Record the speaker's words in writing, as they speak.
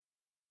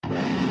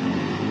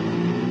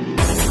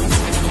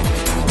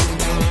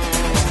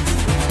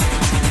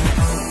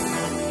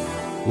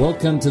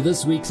Welcome to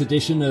this week's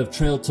edition of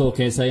Trail Talk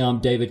SA.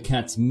 I'm David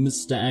Katz,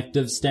 Mr.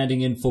 Active,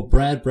 standing in for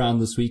Brad Brown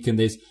this week, and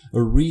there's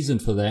a reason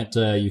for that.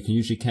 You can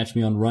usually catch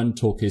me on Run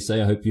Talk SA.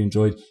 I hope you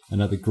enjoyed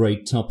another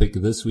great topic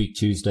this week,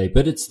 Tuesday.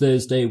 But it's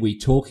Thursday, we're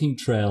talking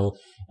trail,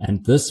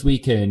 and this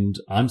weekend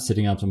I'm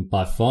setting out on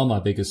by far my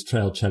biggest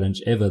trail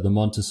challenge ever, the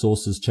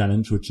Mont-aux-Sources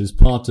Challenge, which is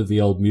part of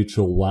the Old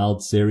Mutual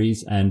Wild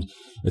series, and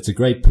it's a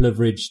great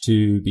privilege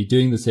to be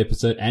doing this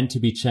episode and to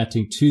be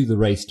chatting to the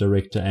race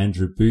director,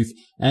 Andrew Booth.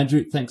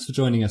 Andrew, thanks for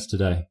joining us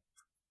today.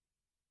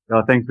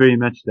 Oh, thanks very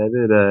much,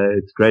 David.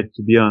 It's great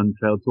to be on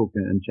Trail Talk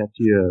and chat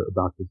to you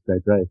about this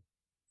great race.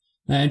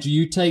 Now, Andrew,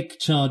 you take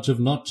charge of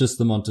not just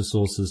the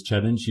Mont-aux-Sources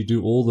Challenge, you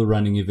do all the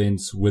running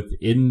events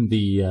within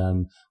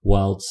the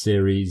Wild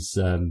Series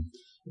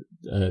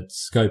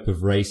scope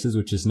of races,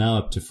 which is now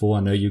up to 4.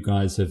 I know you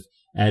guys have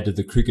added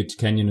the Cricket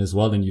Canyon as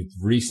well, and you've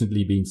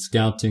recently been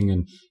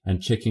scouting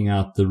and checking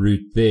out the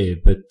route there.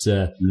 But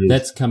yes,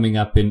 that's coming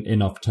up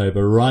in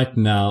October. Right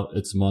now,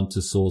 it's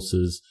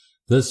Mont-aux-Sources.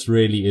 This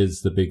really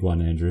is the big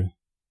one, Andrew.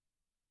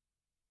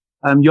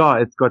 Yeah,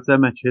 it's got so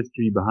much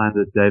history behind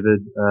it,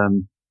 David.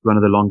 One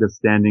of the longest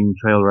standing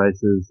trail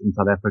races in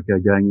South Africa,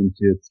 going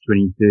into its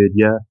 23rd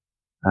year.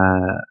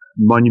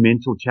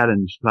 Monumental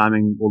challenge,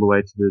 climbing all the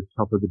way to the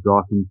top of the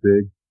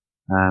Drakensberg,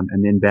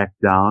 and then back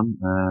down,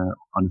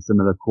 on a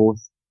similar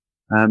course.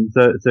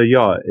 So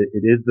yeah,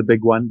 it is the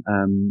big one.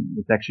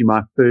 It's actually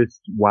my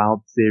first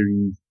Wild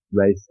Series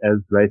race as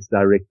race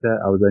director.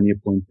 I was only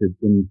appointed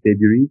in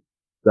February.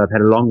 So I've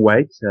had a long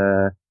wait,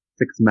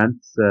 6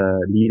 months,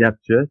 lead up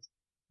to it.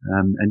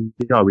 And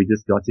yeah, we're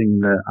just dotting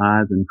the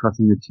I's and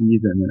crossing the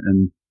T's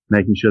and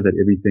making sure that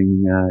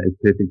everything, is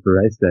perfect for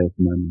race day at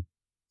the moment.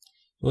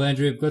 Well,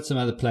 Andrew, we've got some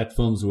other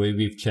platforms where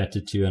we've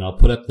chatted to you, and I'll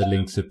put up the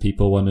links if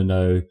people want to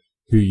know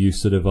who you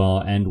sort of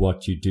are and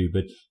what you do.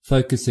 But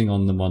focusing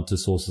on the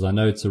Mont-aux-Sources, I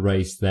know it's a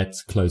race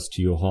that's close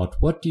to your heart.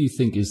 What do you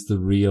think is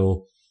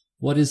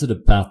what is it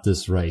about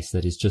this race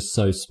that is just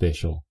so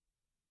special?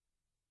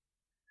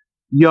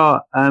 Yeah,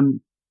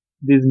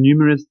 there's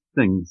numerous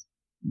things.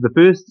 The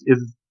first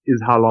is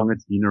how long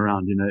it's been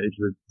around. You know, it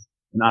was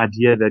an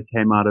idea that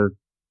came out of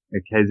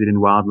KZN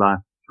Wildlife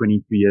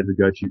 23 years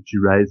ago to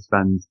raise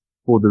funds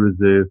for the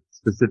reserve,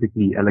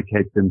 specifically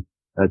allocate them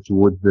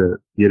towards the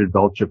bearded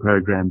vulture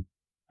program.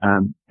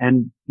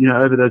 And you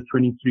know, over those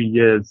 23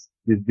 years,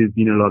 there's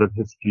been a lot of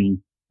history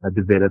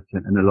developed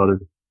and a lot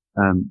of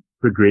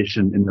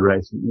progression in the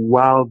race.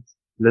 Wild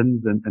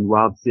Limbs and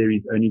Wild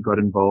Series only got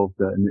involved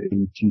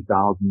in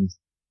 2000s,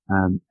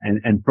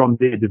 and from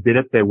there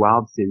developed their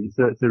Wild Series.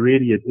 So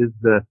really, it is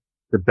the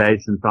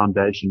base and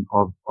foundation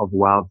of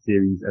Wild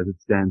Series as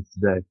it stands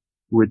today.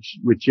 Which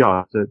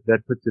yeah, so that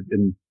puts it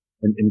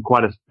in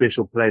quite a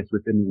special place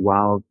within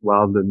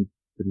Wildlands.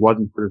 If it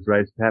wasn't for this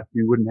race, perhaps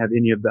we wouldn't have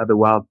any of the other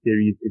Wild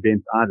Series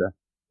events either.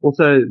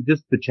 Also,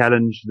 just the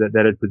challenge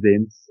that it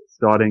presents,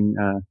 starting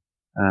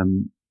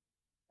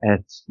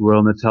at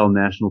Royal Natal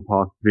National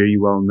Park, very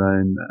well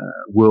known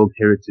World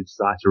Heritage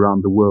Site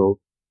around the world.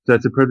 So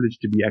it's a privilege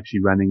to be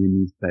actually running in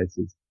these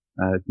places.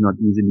 It's not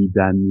easily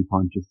done. You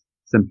can't just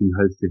simply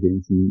host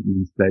events in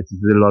these places.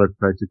 There's a lot of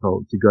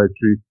protocol to go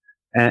through.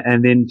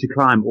 And then to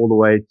climb all the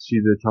way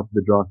to the top of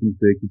the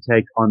Drakensberg, to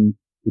take on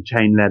the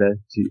chain ladder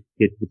to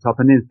get to the top,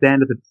 and then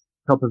stand at the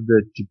top of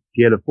the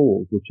Tugela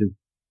Falls, which is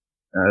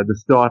the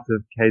start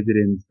of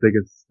KZN's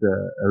biggest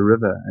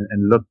river,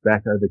 and look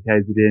back over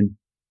KZN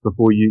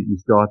before you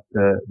start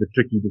the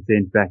tricky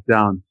descent back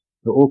down.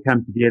 They all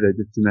come together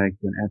just to make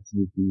an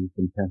absolutely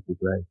fantastic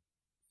race.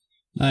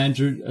 Now,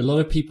 Andrew, a lot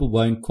of people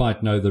won't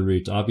quite know the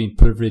route. I've been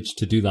privileged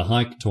to do the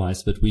hike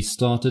twice, but we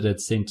started at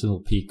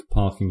Sentinel Peak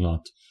parking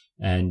lot.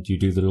 And you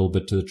do the little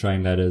bit to the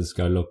train ladders,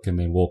 go look, and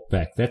then walk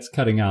back. That's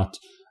cutting out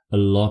a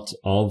lot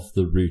of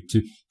the route.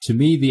 To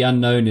me, the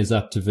unknown is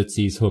up to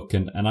Vitzi's Hook,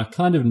 and I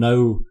kind of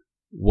know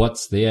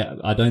what's there.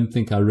 I don't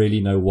think I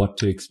really know what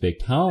to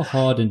expect. How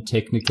hard and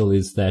technical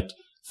is that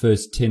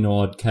first 10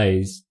 odd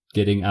Ks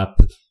getting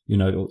up? You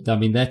know, I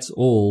mean, that's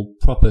all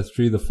proper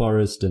through the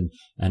forest and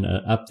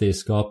up the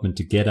escarpment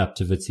to get up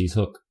to Vitzi's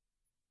Hook.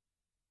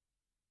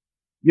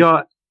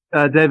 Yeah,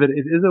 David,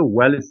 it is a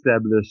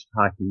well-established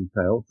hiking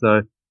trail,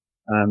 so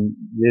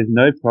there's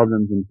no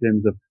problems in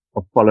terms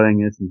of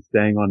following it and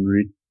staying en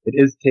route. It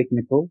is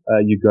technical.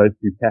 You go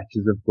through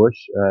patches of bush,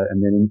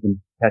 and then into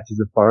patches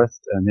of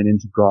forest, and then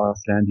into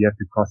grassland. You have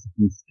to cross a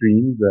few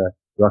streams,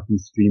 rocky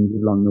streams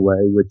along the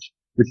way, which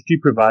do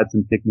provide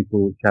some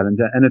technical challenge.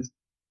 And it's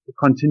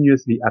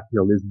continuously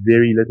uphill. There's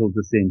very little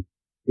descent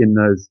in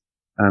those,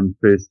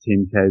 first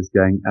 10 Ks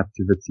going up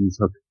to Vitzi's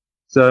Hook.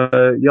 So,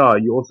 yeah,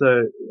 you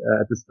also,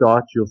 at the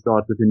start, you'll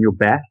start within your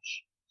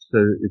batch. So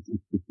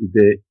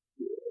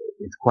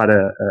it's quite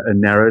a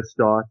narrow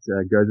start,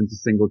 goes into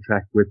single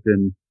track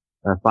within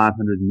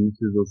 500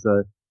 meters or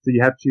so. So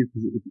you have to,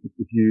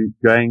 if you're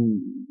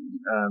going,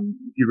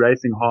 if you're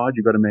racing hard,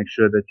 you've got to make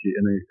sure that you're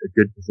in a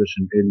good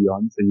position early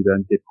on so you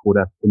don't get caught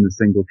up in the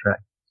single track.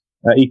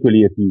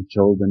 Equally, if you're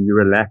chilled and you're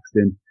relaxed,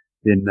 then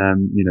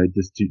you know,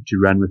 just to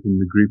run within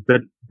the group.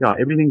 But yeah,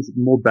 everything's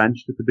more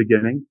bunched at the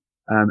beginning.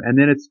 And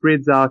then it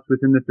spreads out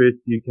within the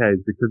first few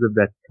Ks because of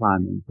that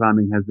climbing.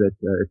 Climbing has that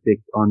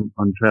effect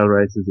on trail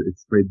races. It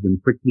spreads them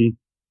quickly.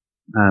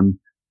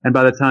 And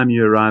by the time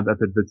you arrive up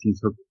at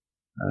Hook,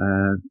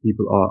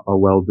 people are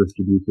well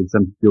distributed.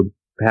 Some you'll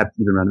perhaps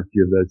even run a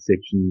few of those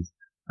sections,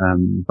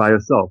 by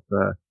yourself.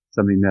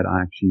 Something that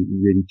I actually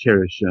really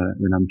cherish,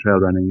 when I'm trail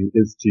running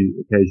is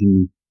to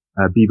occasionally,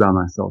 be by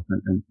myself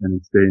and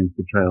experience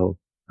the trail,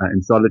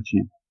 in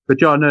solitude.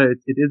 But yeah, no, it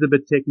is a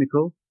bit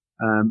technical.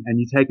 And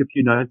you take a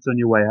few notes on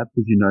your way up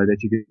because you know that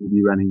you're going to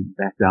be running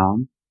back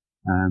down,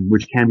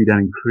 which can be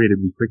done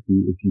incredibly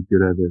quickly if you're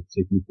good over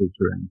technical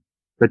terrain.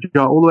 But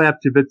yeah, all the way up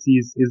to Vitsy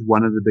is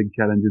one of the big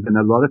challenges, and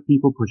a lot of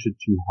people push it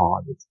too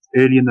hard. It's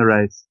early in the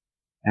race,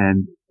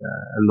 and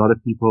a lot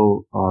of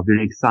people are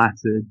very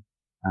excited,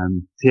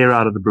 tear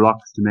out of the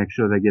blocks to make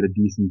sure they get a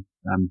decent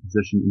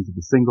position into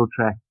the single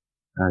track.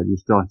 You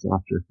start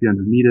after a few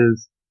hundred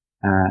meters,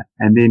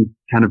 and then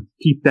kind of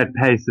keep that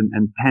pace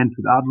and pant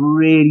without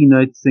really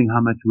noticing how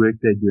much work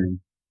they're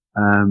doing.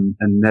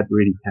 And that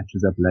really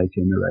catches up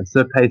later in the race.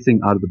 So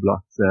pacing out of the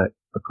blocks,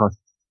 across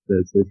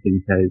the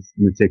 15Ks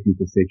in the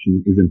technical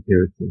section is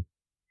imperative.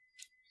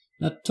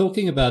 Now,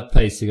 talking about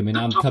pacing, I mean,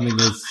 I'm coming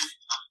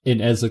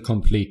as a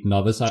complete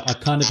novice. I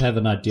kind of have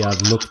an idea.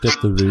 I've looked at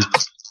the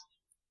route.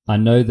 I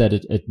know that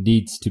it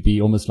needs to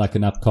be almost like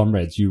an up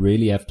comrades. You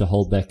really have to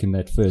hold back in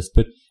that first.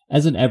 But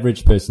as an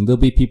average person, there'll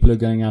be people who are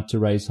going out to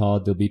race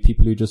hard. There'll be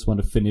people who just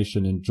want to finish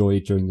and enjoy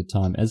it during the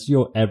time. As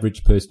your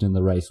average person in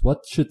the race, what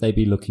should they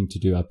be looking to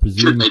do? I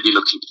presume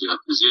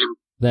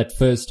that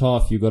first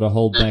half, you got to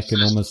hold back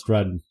and almost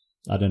run,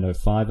 I don't know,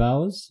 5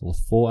 hours or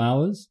 4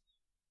 hours.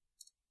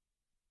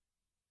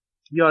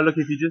 Yeah, look,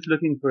 if you're just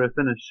looking for a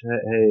finish,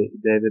 hey,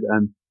 David,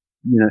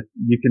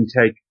 you can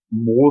take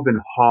more than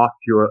half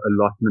your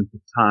allotment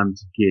of time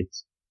to get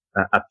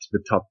up to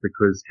the top,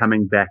 because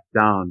coming back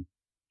down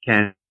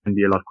can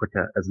be a lot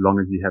quicker as long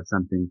as you have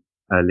something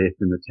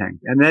left in the tank.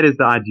 And that is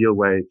the ideal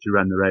way to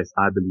run the race,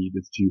 I believe,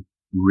 is to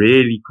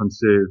really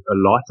conserve a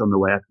lot on the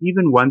way up.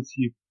 Even once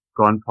you've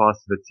gone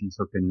past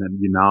Hook and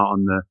you're now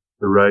on the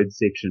road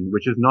section,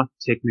 which is not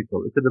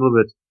technical. It's a little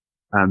bit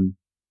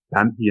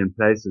bumpy in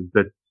places,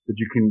 but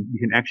you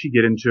can actually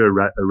get into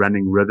a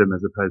running rhythm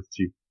as opposed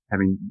to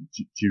having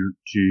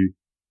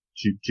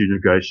to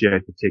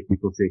negotiate the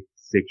technical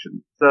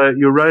section. So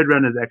your road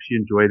runners actually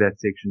enjoy that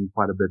section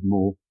quite a bit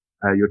more.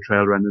 Your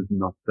trail runners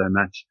not so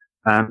much.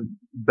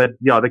 But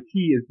yeah, the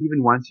key is,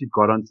 even once you've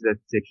got onto that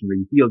section where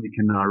you feel you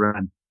can now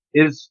run,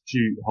 is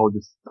to hold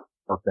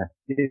yourself back.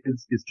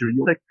 Is to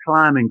really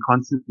climbing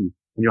constantly.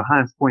 And your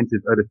highest point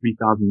is over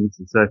 3,000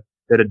 meters. So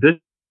that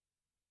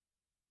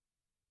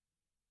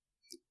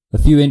a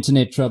few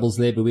internet troubles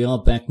there, but we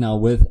are back now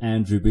with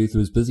Andrew Booth, who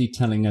was busy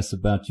telling us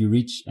about you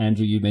reach,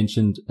 Andrew, you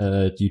mentioned,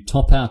 you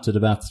top out at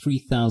about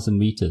 3,000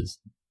 meters.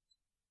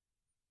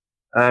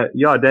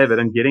 Yeah, David,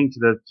 and getting to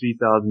those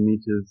 3,000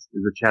 meters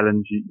is a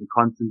challenge. You're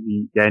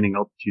constantly gaining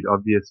altitude,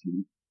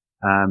 obviously,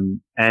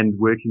 and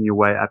working your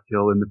way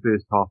uphill in the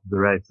first half of the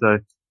race. So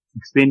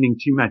expending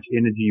too much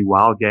energy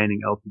while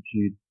gaining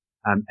altitude,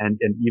 and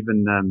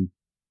even,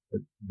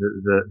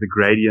 the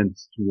gradient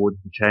towards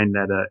the chain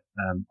ladder,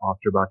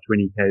 after about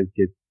 20 Ks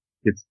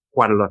gets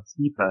quite a lot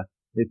steeper.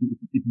 If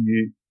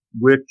you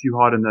work too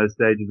hard in those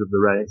stages of the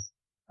race,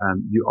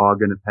 you are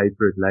going to pay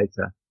for it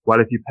later. While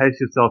if you pace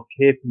yourself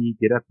carefully,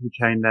 get up the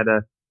chain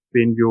ladder,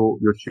 spend your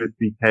 2 or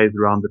 3 Ks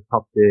around the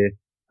top there,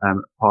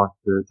 past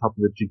the top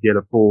of the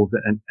Tugela Falls,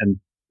 and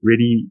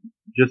really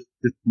just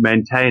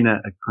maintain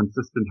a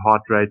consistent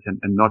heart rate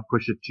and not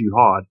push it too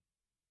hard.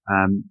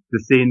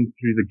 Descend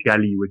through the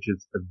gully, which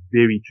is a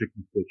very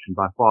tricky section,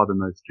 by far the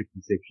most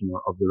tricky section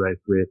of the race,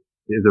 where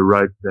there's a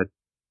rope that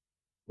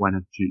one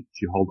has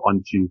to hold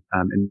onto,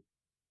 in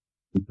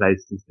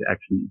places to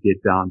actually get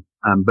down.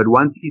 But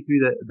once you're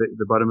through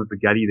the bottom of the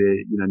gully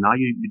there, now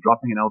you're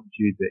dropping in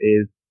altitude, the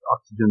air's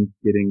oxygen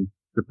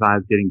supply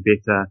is getting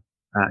better,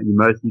 you're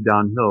mostly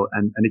downhill.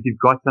 And if you've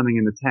got something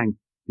in the tank,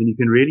 then you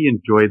can really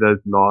enjoy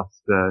those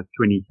last,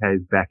 20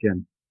 Ks back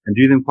in, and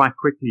do them quite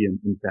quickly,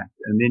 in fact.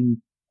 And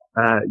then,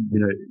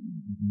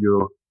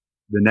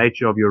 the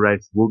nature of your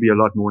race will be a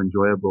lot more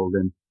enjoyable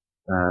than,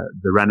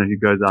 the runner who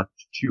goes out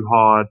too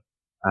hard,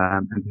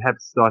 and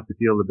perhaps starts to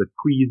feel a bit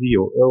queasy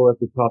or ill at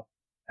the top,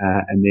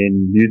 and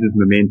then loses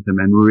momentum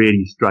and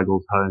really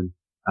struggles home,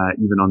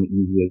 even on the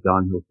easier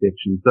downhill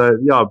section. So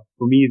yeah,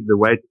 for me, the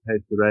way to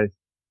pace the race,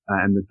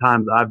 and the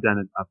times I've done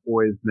it, I've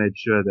always made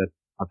sure that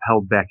I've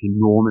held back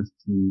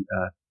enormously,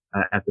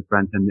 at the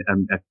front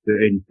and at the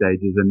early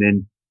stages, and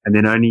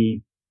then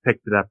only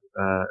picked it up,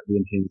 the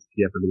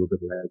intensity up a little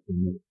bit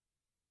later.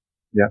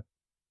 Yeah.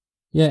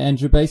 Yeah,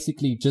 Andrew,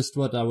 basically just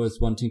what I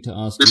was wanting to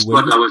ask you.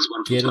 When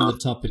you get on the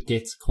top, it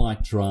gets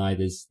quite dry.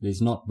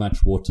 There's not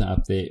much water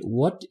up there.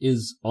 What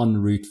is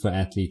en route for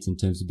athletes in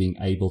terms of being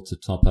able to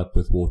top up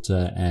with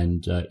water,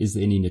 and is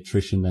there any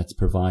nutrition that's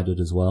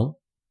provided as well?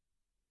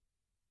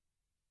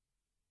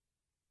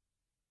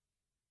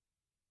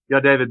 Yeah,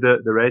 David,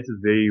 the race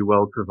is very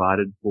well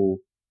provided for.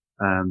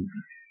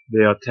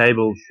 There are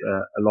tables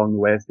along the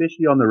way,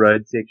 especially on the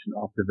road section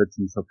after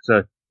Hook.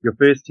 So your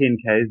first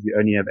 10Ks, you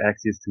only have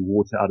access to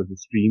water out of the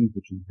streams,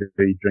 which is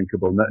very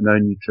drinkable, no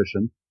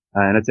nutrition.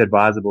 And it's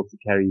advisable to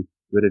carry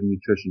a bit of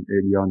nutrition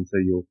early on so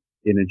your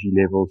energy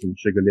levels and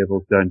sugar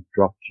levels don't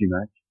drop too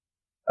much.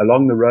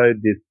 Along the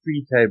road, there's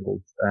 3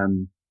 tables.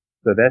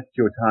 So that's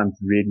your time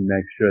to really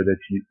make sure that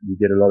you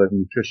get a lot of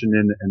nutrition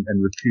in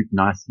and recoup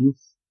nicely.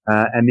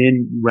 And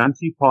then once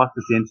you pass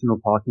the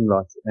Sentinel parking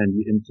lot and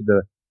you're into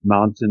the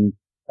mountain,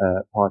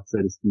 part,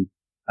 so to speak,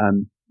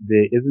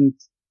 there's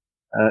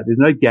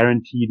no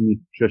guaranteed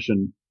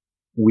nutrition.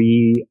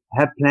 We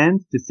have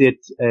plans to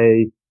set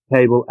a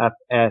table up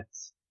at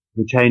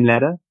the chain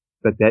ladder,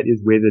 but that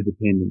is weather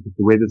dependent. If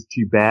the weather's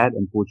too bad,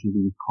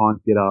 unfortunately, we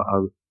can't get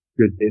our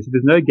goods there. So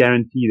there's no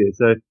guarantee there.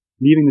 So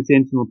leaving the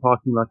Sentinel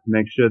parking lot to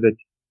make sure that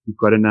you've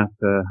got enough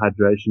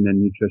hydration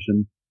and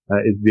nutrition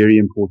is very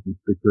important,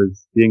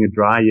 because being a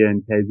dry year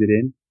in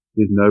KZN,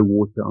 there's no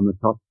water on the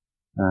top.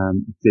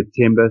 It's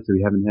September, so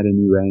we haven't had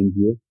any rains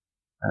yet.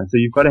 So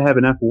you've got to have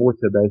enough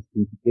water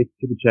basically to get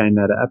to the chain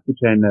ladder, up the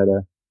chain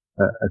ladder,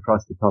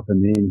 across the top and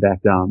then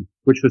back down,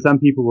 which for some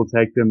people will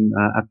take them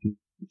up to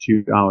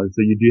 2 hours.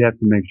 So you do have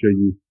to make sure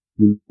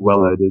you're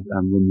well loaded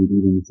when you're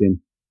leaving the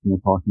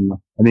Sentinel parking lot.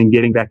 And then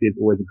getting back there is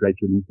always a great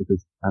relief,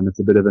 because it's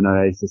a bit of an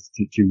oasis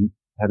to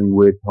having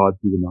worked hard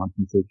through the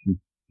mountain section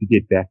to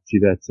get back to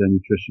that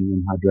nutrition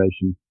and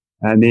hydration.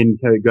 And then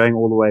going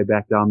all the way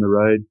back down the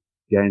road,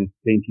 again, it's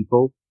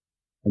plentiful.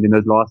 And then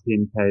those last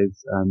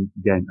 10Ks,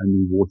 again,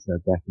 only water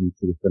back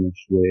into the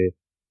finish, where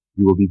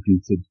you will be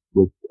greeted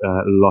with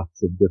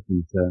lots of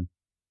different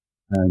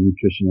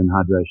nutrition and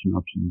hydration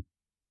options.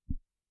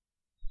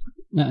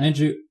 Now,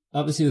 Andrew,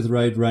 obviously with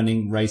road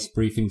running, race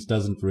briefings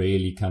doesn't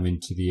really come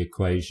into the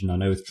equation. I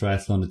know with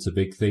triathlon it's a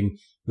big thing.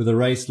 With a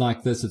race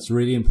like this, it's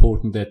really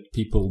important that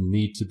people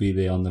need to be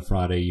there on the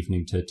Friday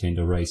evening to attend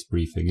a race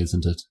briefing,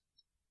 isn't it?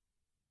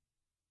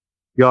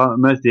 Yeah,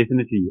 most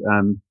definitely.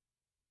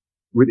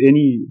 With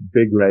any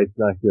big race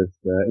like this,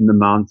 in the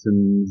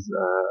mountains,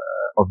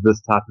 of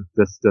this type of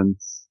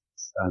distance,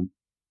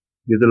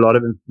 there's a lot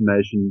of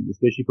information,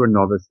 especially for a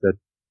novice, that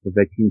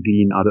they can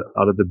glean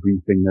out of the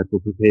briefing that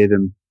will prepare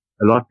them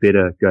a lot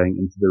better going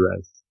into the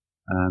race.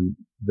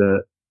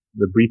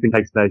 The briefing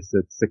takes place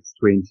at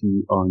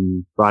 6:20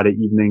 on Friday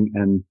evening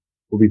and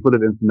will be full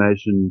of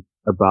information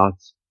about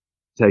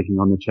taking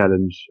on the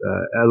challenge.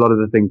 A lot of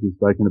the things we've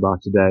spoken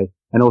about today,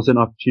 and also an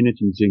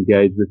opportunity to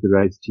engage with the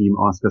race team,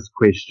 ask us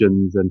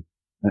questions and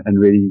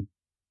really,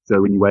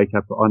 so when you wake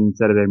up on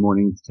Saturday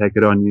morning to take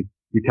it on,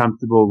 you're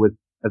comfortable with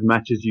as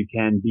much as you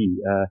can be.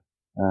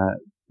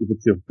 If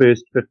it's your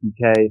first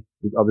 50K,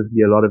 there's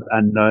obviously a lot of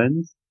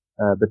unknowns.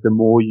 But the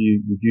more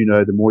you do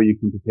know, the more you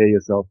can prepare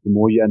yourself, the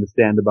more you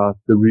understand about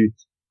the route,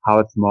 how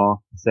it's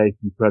marked,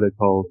 safety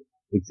protocol,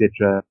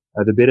 etc.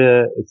 The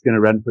better it's going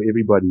to run for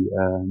everybody.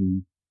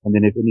 And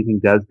then if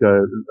anything does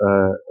go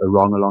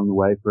wrong along the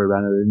way for a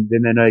runner,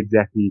 then they know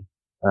exactly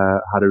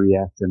how to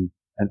react and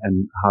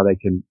how they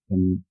can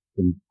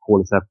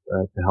call us up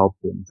to help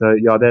them. So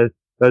yeah,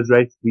 those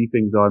race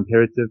briefings are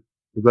imperative.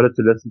 We've got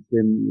to listen to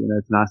them. You know,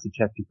 it's nice to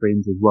chat to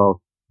friends as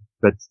well,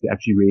 but to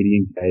actually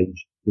really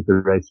engage with the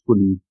race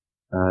fully,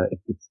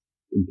 it's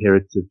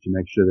imperative to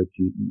make sure that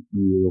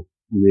you're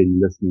really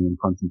listening and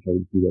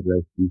concentrating through that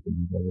race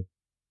briefing.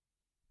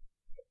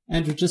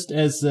 Andrew, just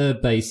as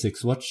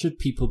basics, what should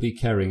people be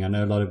carrying? I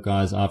know a lot of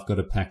guys, I've got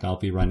a pack, I'll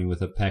be running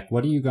with a pack.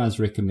 What do you guys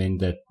recommend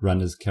that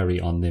runners carry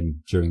on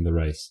them during the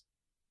race?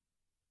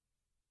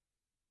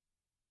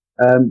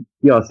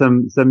 Yeah,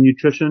 some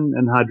nutrition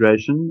and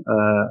hydration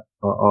are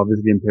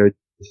obviously imperative,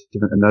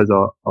 and those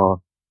are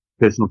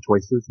personal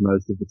choices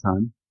most of the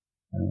time.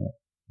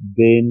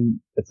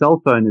 Then a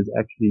cell phone is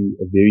actually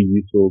a very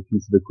useful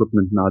piece of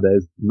equipment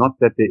nowadays. Not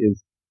that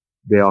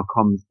there are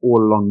comms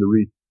all along the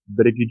route,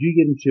 but if you do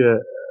get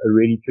into a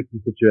really tricky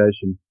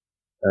situation,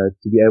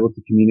 to be able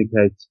to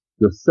communicate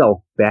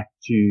yourself back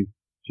to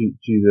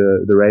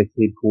the race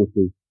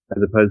headquarters,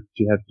 as opposed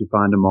to have to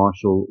find a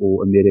marshal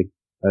or a medic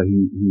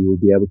who will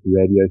be able to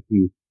radio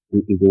through,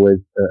 is always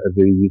a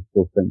very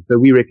useful thing. So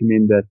we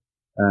recommend that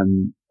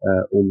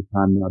all the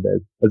time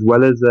nowadays, as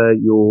well as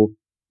your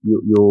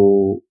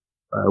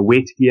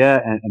wet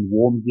gear and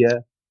warm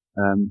gear,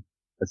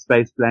 a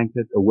space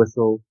blanket, a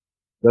whistle.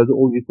 Those are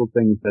all useful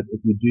things that if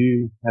you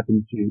do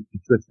happen to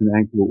twist an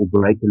ankle or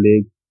break a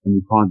leg and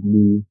you can't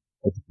move,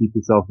 to keep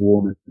yourself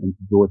warm and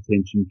to draw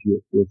attention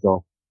to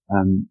yourself,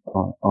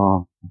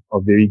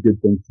 are very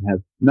good things to have.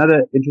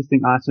 Another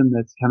interesting item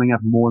that's coming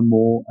up more and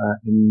more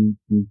in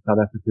South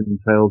African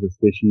trails,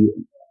 especially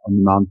on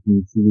the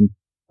mountain scene,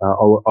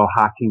 are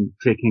hiking,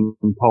 trekking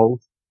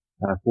poles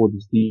for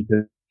the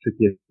steeper,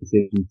 trickier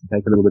sessions, to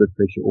take a little bit of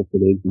pressure off the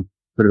legs and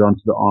put it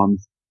onto the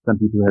arms. Some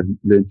people have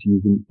learned to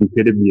use them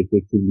incredibly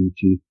effectively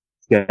to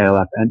scale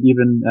up and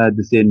even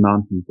descend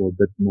mountains for a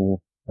bit more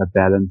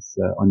balance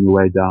on your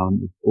way down.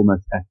 It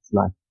almost acts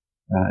like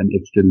an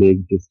extra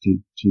leg just to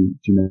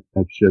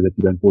make sure that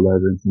you don't fall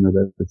over in some of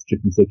those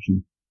tricky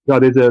sections. Yeah,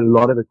 there's a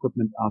lot of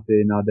equipment out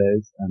there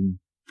nowadays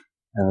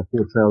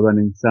for trail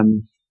running,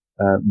 some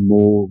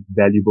more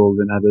valuable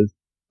than others.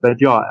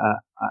 But yeah,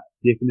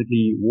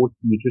 definitely water,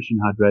 nutrition,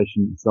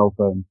 hydration, cell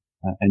phone,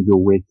 and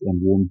your wet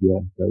and warm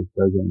gear. Those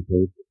are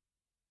imperative.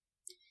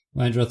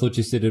 Andrew, I thought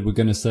you said we're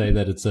going to say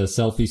that it's a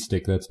selfie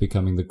stick that's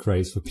becoming the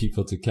craze for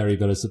people to carry,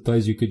 but I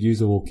suppose you could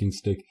use a walking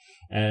stick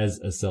as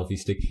a selfie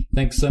stick.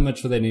 Thanks so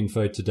much for that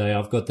info today.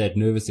 I've got that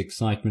nervous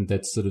excitement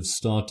that sort of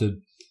started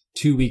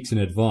 2 weeks in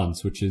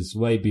advance, which is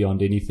way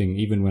beyond anything,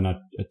 even when I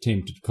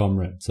attempted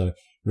Comrade. So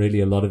really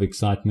a lot of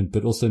excitement,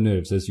 but also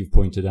nerves, as you've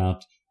pointed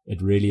out.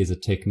 It really is a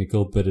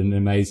technical, but an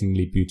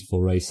amazingly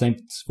beautiful race.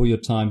 Thanks for your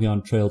time here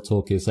on Trail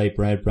Talk SA.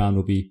 Brad Brown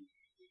will be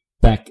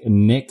back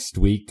next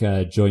week,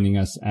 joining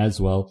us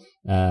as well,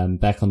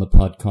 back on the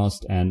podcast.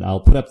 And I'll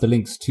put up the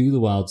links to the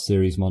Wild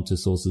Series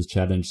Mont-aux-Sources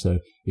Challenge. So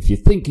if you're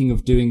thinking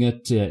of doing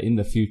it in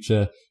the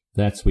future,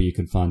 that's where you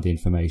can find the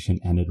information.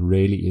 And it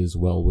really is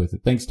well worth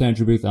it. Thanks to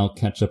Andrew Booth. I'll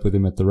catch up with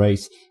him at the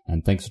race.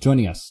 And thanks for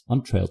joining us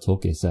on Trail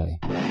Talk SA.